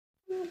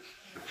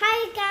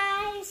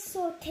guys,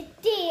 so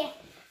today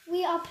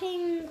we are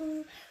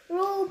playing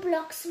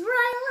Roblox Royal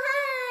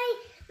High.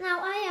 Now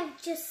I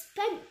have just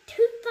spent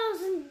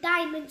 2,000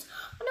 diamonds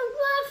on a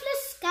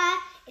worthless scar.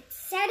 It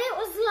said it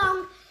was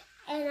long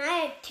and I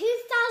had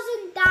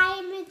 2,000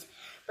 diamonds,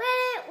 but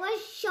it was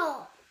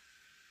short.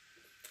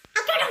 I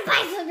could have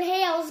buy some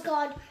heels,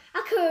 God.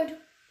 I could.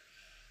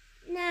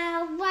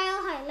 Now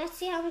Royal High, let's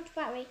see how much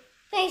battery.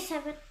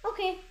 37.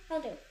 Okay,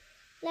 I'll do.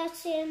 Let's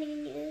see how many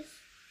news.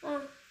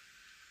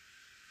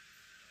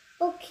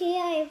 Okay,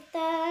 I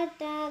have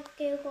that,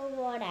 Google,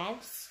 what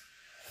else?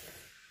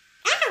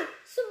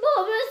 Some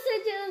more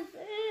messages.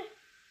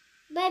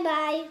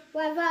 Bye-bye,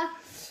 whatever.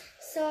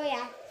 So,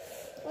 yeah,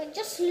 we're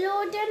just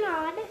loading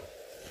on.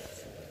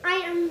 I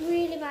am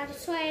really bad,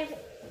 so I have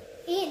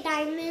 8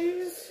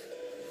 diamonds.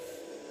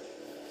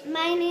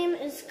 My name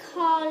is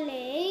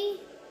Carly.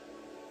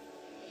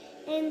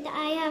 And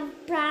I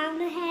have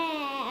brown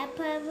hair, a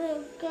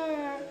purple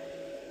girl,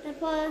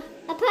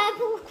 a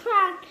purple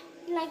crown,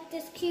 like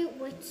this cute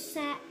witch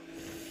set.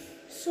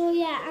 So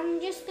yeah, I'm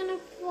just gonna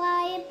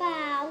fly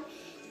about.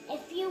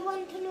 If you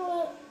want to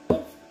know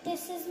if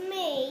this is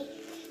me,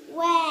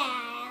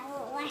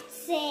 well, let's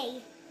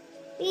see.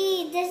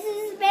 This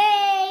is me.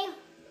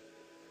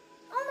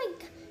 Oh my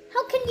God,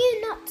 how can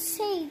you not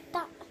see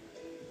that?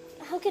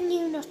 How can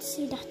you not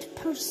see that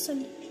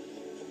person?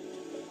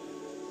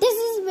 This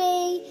is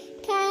me,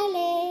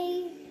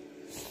 Kelly.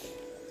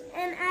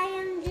 And I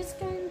am just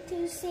going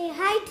to say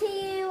hi to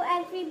you,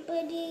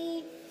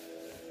 everybody.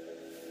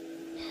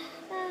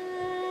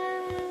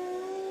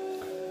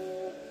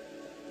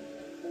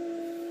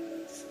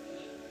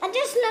 I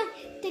just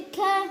like to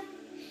cut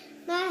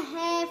my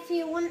hair. If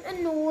you want to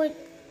know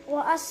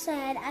what I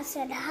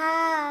said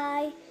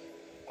hi.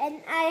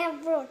 And I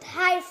have wrote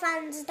hi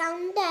fans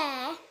down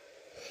there,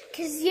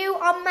 because you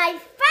are my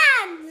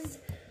fans.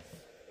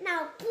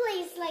 Now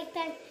please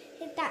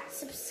hit that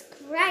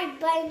subscribe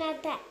button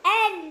at the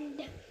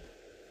end,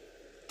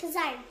 because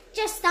I'm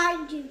just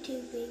starting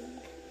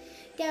YouTubing.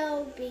 There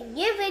will be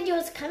new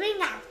videos coming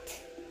out.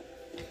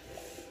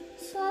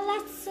 So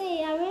let's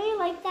see, I really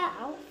like that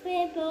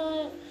outfit,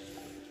 but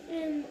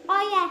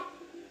oh yeah,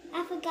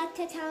 I forgot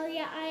to tell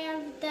you, I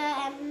have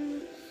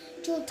the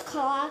jeweled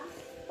collar.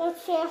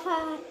 Let's see if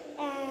I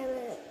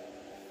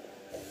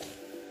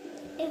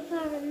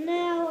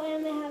now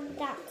have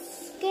that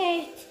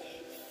skirt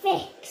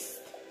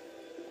fixed.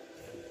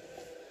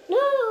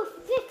 No,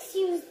 fix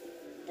you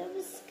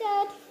the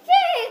skirt.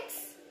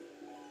 Fix!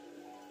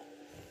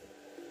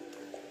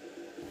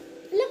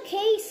 Look,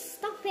 hey,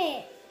 stop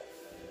it.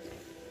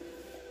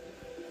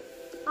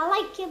 I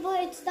like you,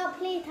 but it's not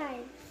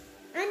playtime.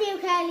 And you,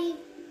 Kelly.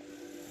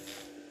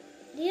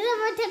 You don't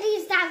want to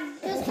leave that.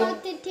 Just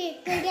wanted to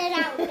get it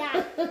out,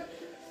 Dad.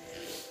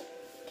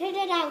 Get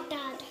it out,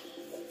 Dad.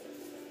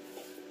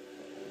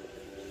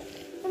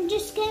 I'm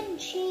just getting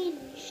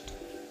changed.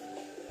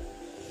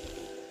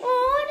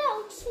 Oh, that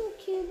looks so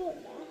cute up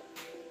there.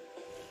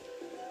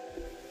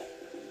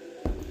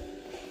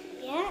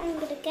 Yeah, I'm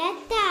going to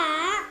get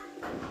that.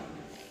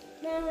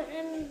 Now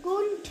I'm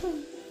going to...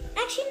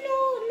 Actually, no.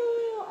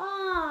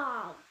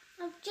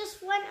 I've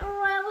just went a Royal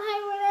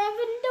High where I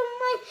haven't done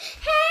my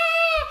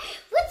hair.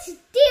 What's the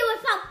deal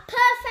without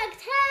perfect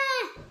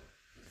hair?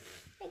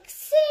 Like,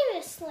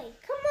 seriously,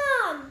 come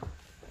on.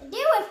 A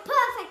deal with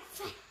perfect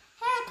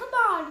hair, come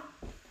on.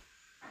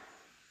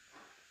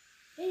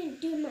 I didn't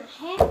do my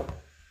hair.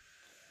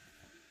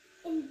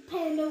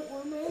 Independent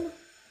woman.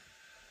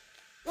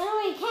 I don't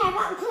really care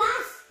about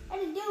class. I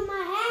didn't do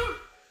my hair.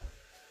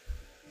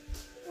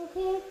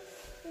 Okay.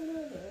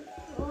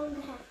 Long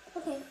hair.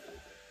 Okay.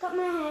 Got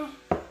my hair.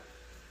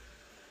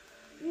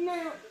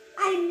 Now,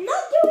 I'm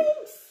not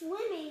doing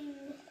swimming.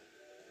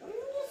 I'm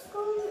just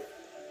going.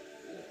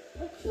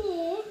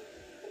 Okay.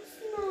 It's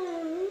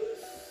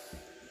nice.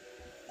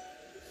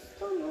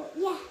 Still not.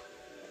 Yeah.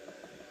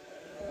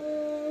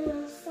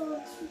 So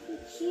it's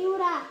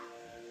cuter. I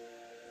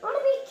want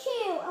to be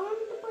cute. I want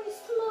the boys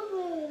to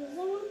lovers. I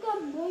want to get a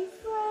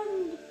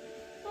boyfriend.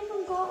 I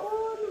haven't got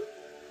one.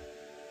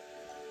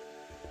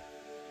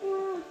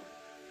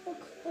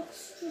 Look,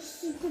 extra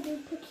super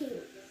duper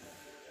cute.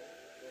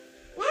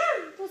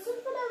 This is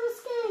what I was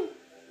scared.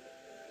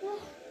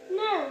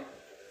 No.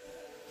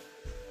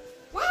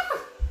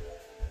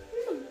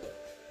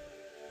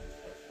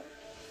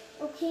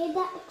 Okay,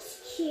 that looks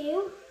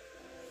cute.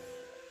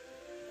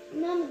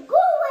 And I'm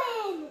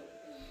going.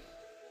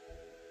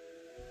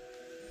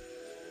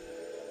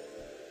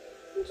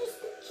 I'm just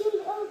a cute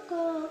little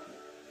girl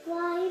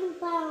flying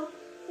about.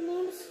 My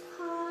name is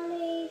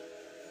Carly.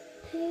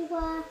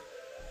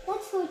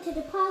 Let's go to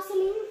the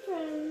porcelain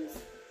friends.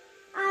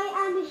 I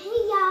am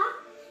here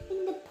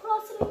in the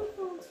porcelain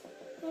friends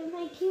with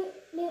my cute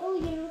little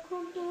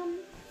unicorn on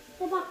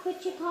the back,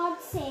 which you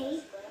can't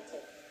see.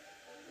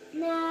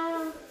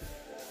 Now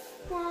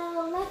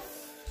let's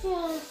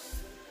just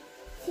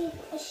take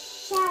a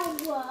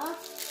shower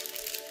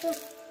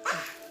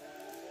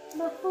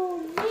before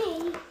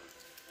me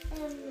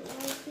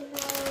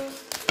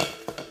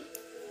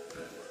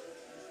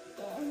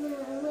getting a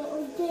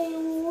little day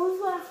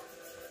over.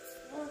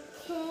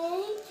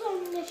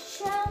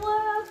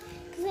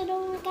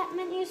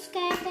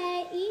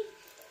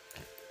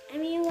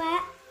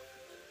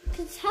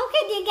 How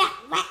can you get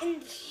wet in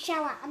the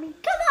shower? I mean,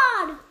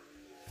 come on!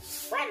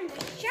 Wet in the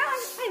shower?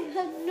 I've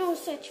heard no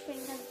such thing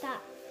as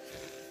that.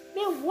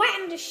 Being wet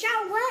in the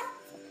shower?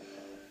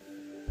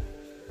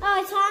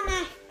 Oh, it's on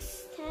next.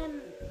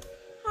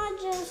 I'll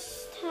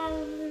just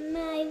have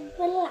my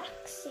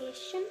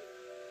relaxation.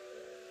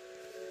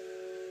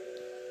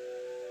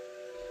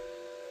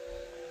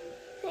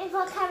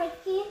 Little carrot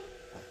here.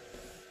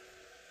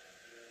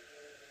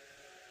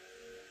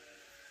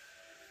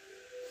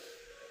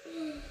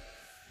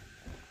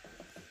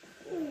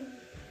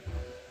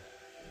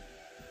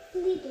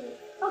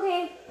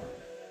 Okay.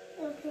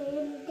 Okay,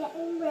 I'm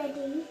getting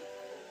ready.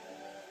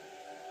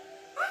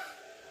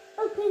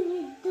 Open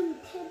your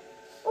dungeon.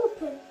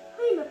 Open.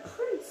 I'm a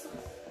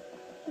princess.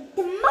 I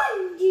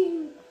demand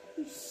you,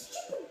 you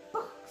stupid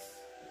box.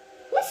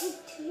 Listen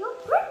to your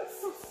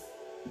princess.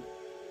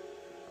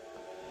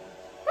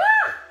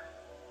 Ah!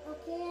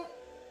 Okay.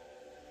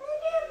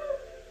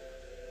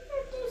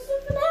 I'll do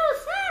something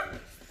else. Ah!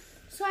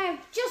 So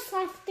I've just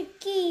left the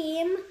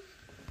game.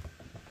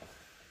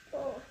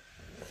 Oh.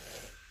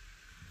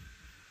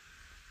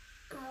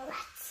 Oh,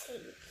 let's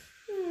see.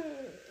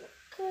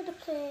 Could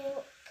play.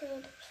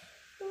 Could.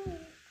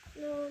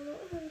 No.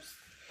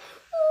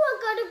 Oh, I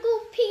gotta go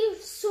pee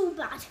so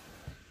bad.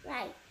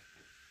 Right.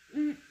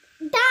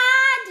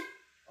 Dad!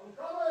 I'm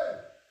coming!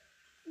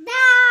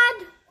 Dad!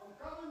 I'm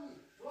coming!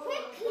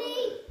 Quickly!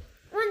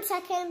 1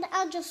 second,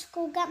 I'll just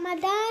go get my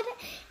dad.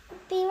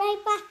 Be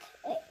right back.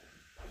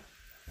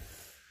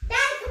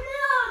 Dad, come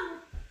on!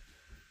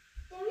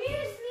 The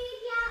news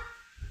media.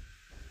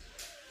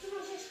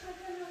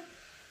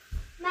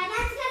 My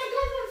dad's gonna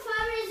come in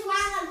for as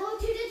well. I'll go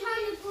to the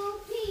toilet, go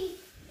pee.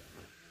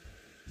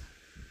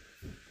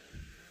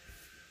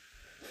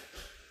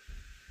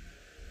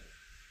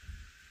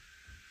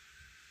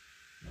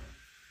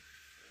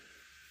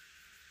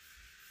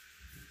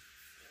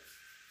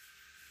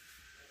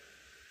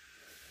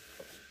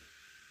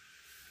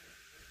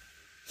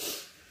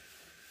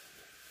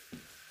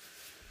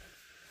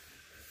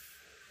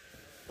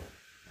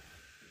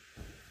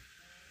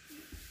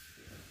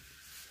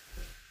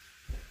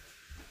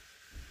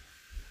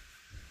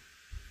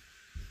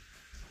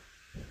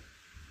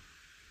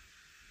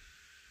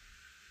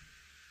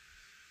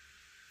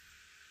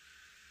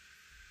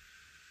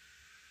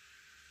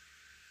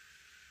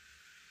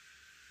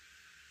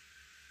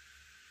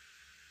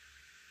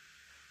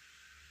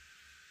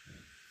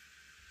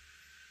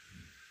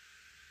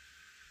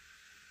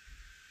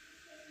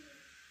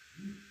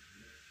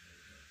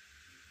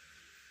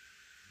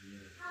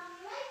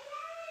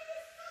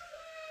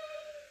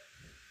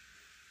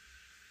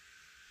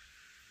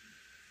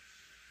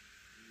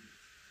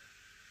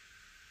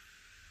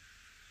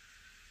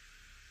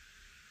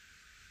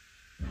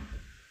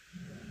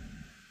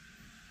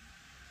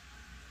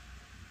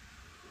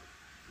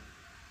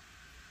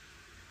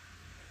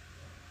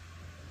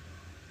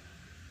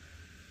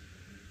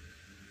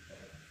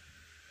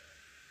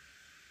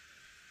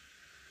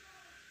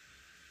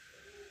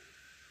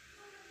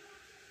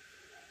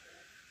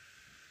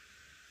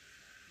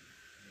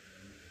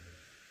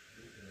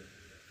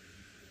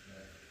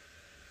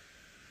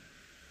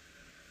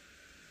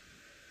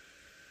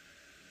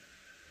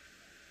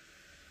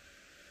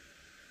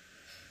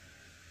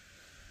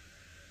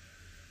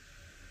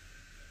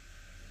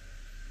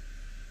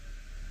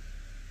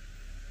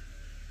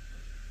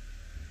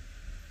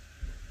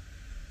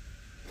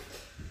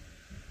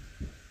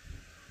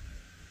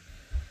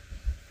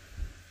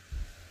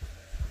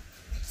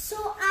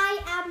 So I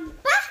am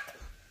back.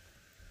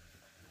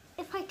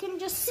 If I can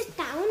just sit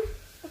down,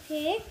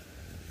 okay.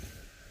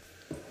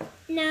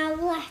 Now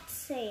let's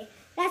see.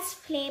 Let's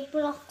play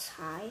Blocks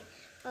High.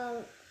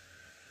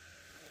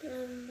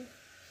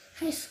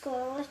 High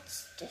school.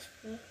 Let's just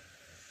play.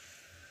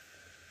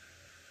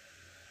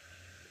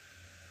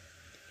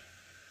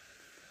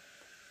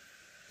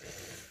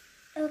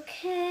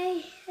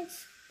 Okay, high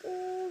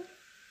school.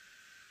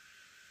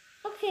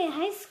 Okay,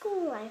 high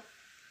school life.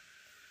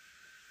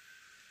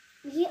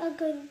 We are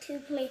going to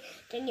play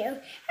the new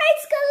high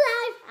school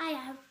life. I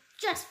have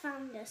just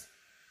found this.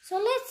 So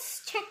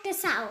let's check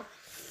this out.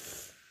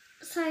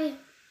 Sorry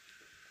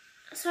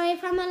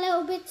if I'm a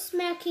little bit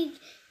smirky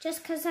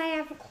just because I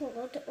have a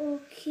cold.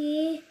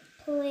 Okay,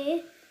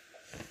 play.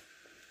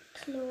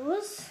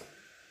 Close.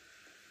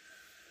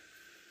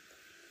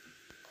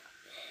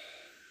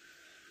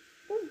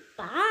 Oh,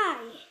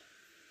 bye.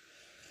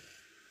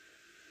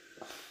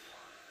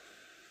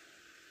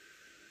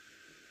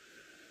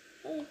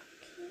 Okay.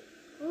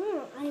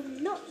 Oh,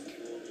 I'm not.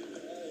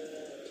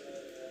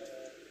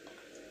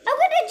 I'm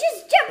gonna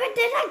just jump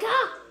into the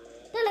car.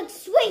 That looks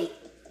sweet.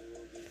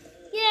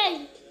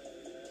 Yay.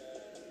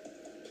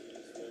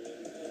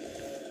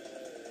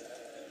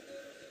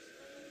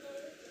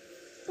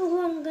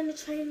 Oh, I'm gonna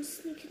try and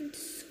sneak into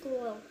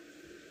school.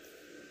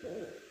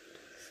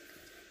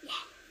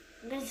 Yeah,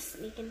 I'm gonna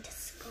sneak into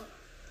school.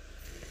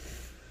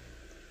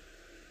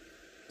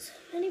 So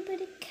if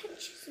anybody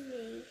catches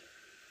me,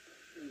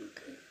 I'm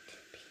going to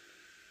be.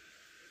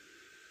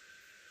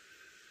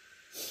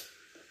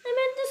 I'm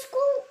in the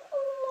school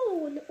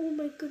alone. one. Oh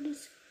my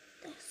goodness.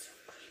 That's so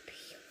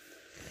creepy.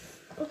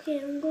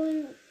 Okay, I'm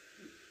going.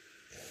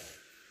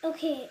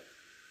 Okay.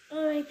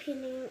 R.I.P.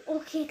 name.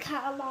 Okay,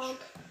 catalog.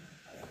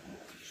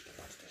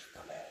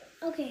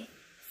 Okay.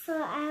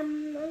 So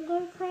I'm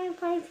going to try and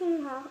find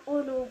some hair.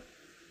 Oh no.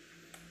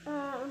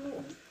 I'm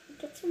going to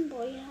get some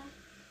boy hair.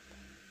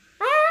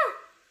 Ah!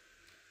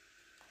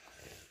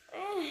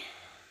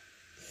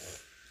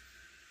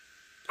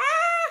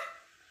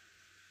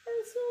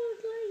 I'm so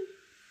ugly.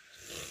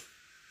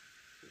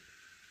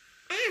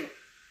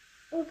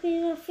 Okay,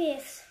 your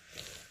face.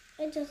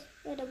 I just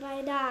gotta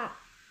buy that.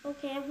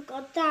 Okay, I've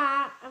got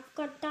that. I've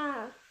got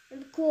that.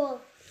 I'm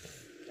cool.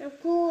 I'm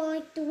cool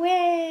like the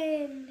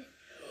wind.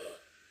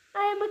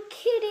 I am a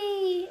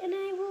kitty and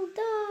I will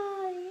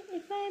die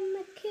if I am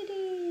a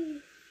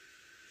kitty.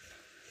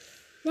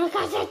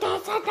 Because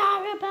that's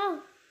adorable.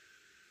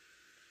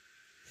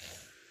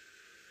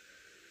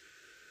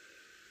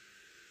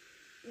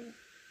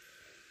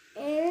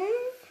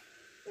 And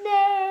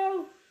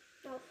no.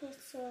 No,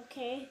 it's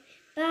okay.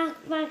 Back.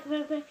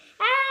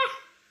 Ah!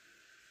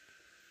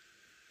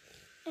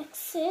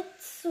 Exit.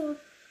 So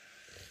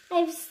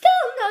I've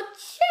still not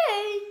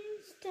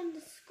changed and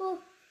the school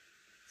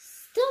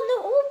still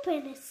not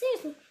open.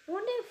 Seriously. I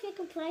wonder if you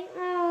can fly.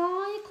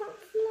 Oh, you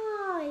can't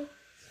fly.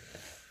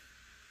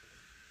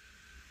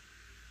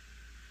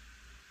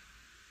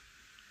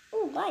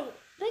 Oh, buy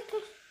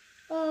cash.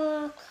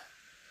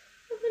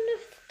 Have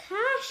enough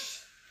cash.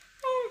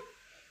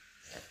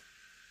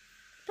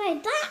 Buy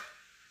that.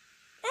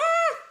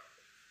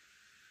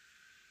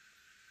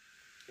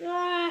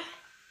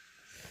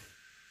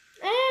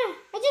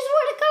 I just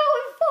want to go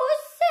in 4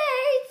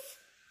 seats.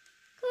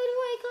 God,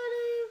 why can't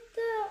I have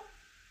that?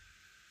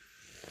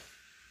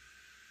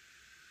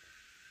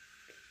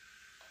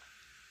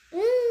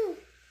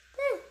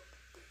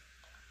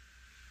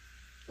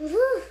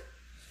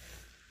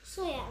 So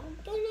yeah, I'm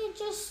gonna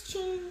just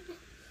change.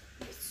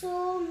 So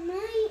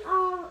my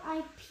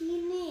R.I.P.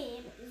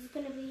 name is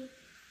gonna be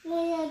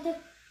Leia, the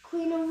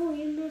Queen of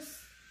Weirdness.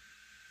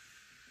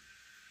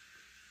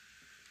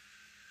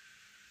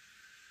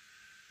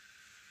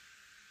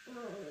 Oh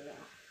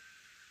yeah.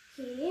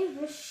 Okay,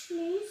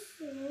 Vishley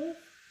save.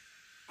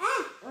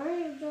 Or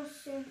just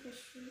save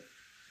Vishley.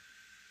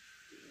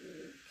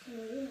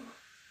 Okay,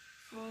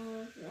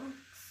 save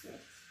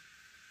exit.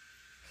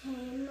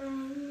 Okay, my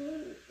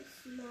name is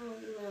now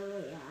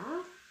Leia.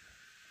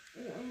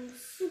 And I'm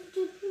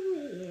super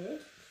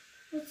weird.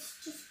 Let's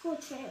just go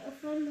try to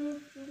find my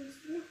friends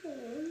in the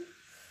home.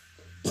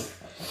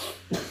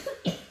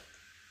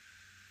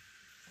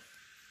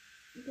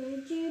 Go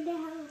do the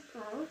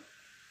helper.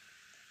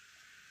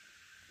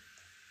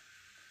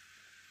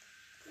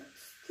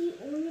 That's the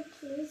only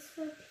place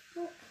where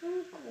people can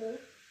go.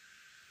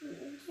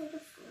 Into the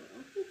school.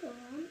 I can go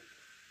on.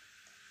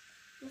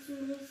 This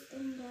one is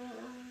in the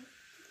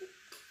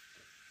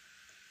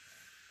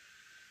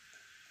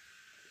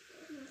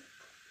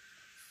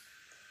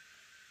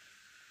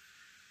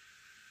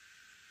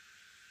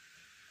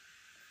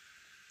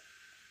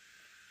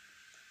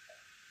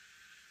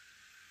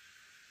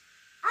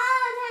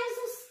there's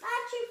a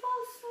statue for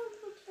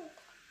Silvertip.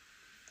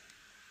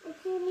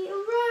 Okay, need to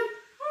run.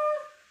 Run!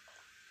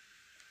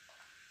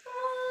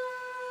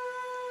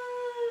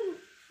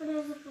 Oh,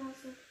 there's a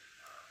person.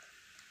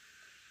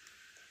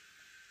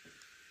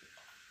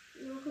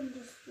 You can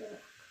just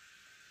walk.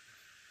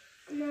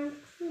 And I'm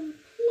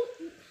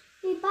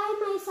completely by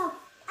myself.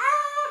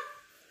 I'm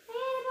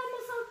by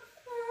myself.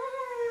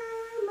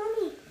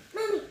 Mommy.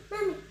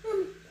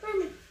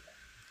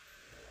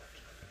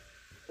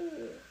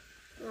 Ooh,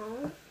 no.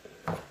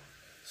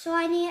 So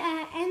I need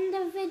to end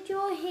the video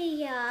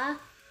here.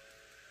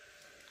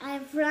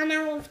 I've run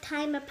out of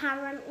time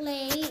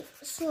apparently.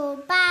 So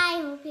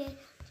bye. Hope you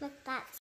click that.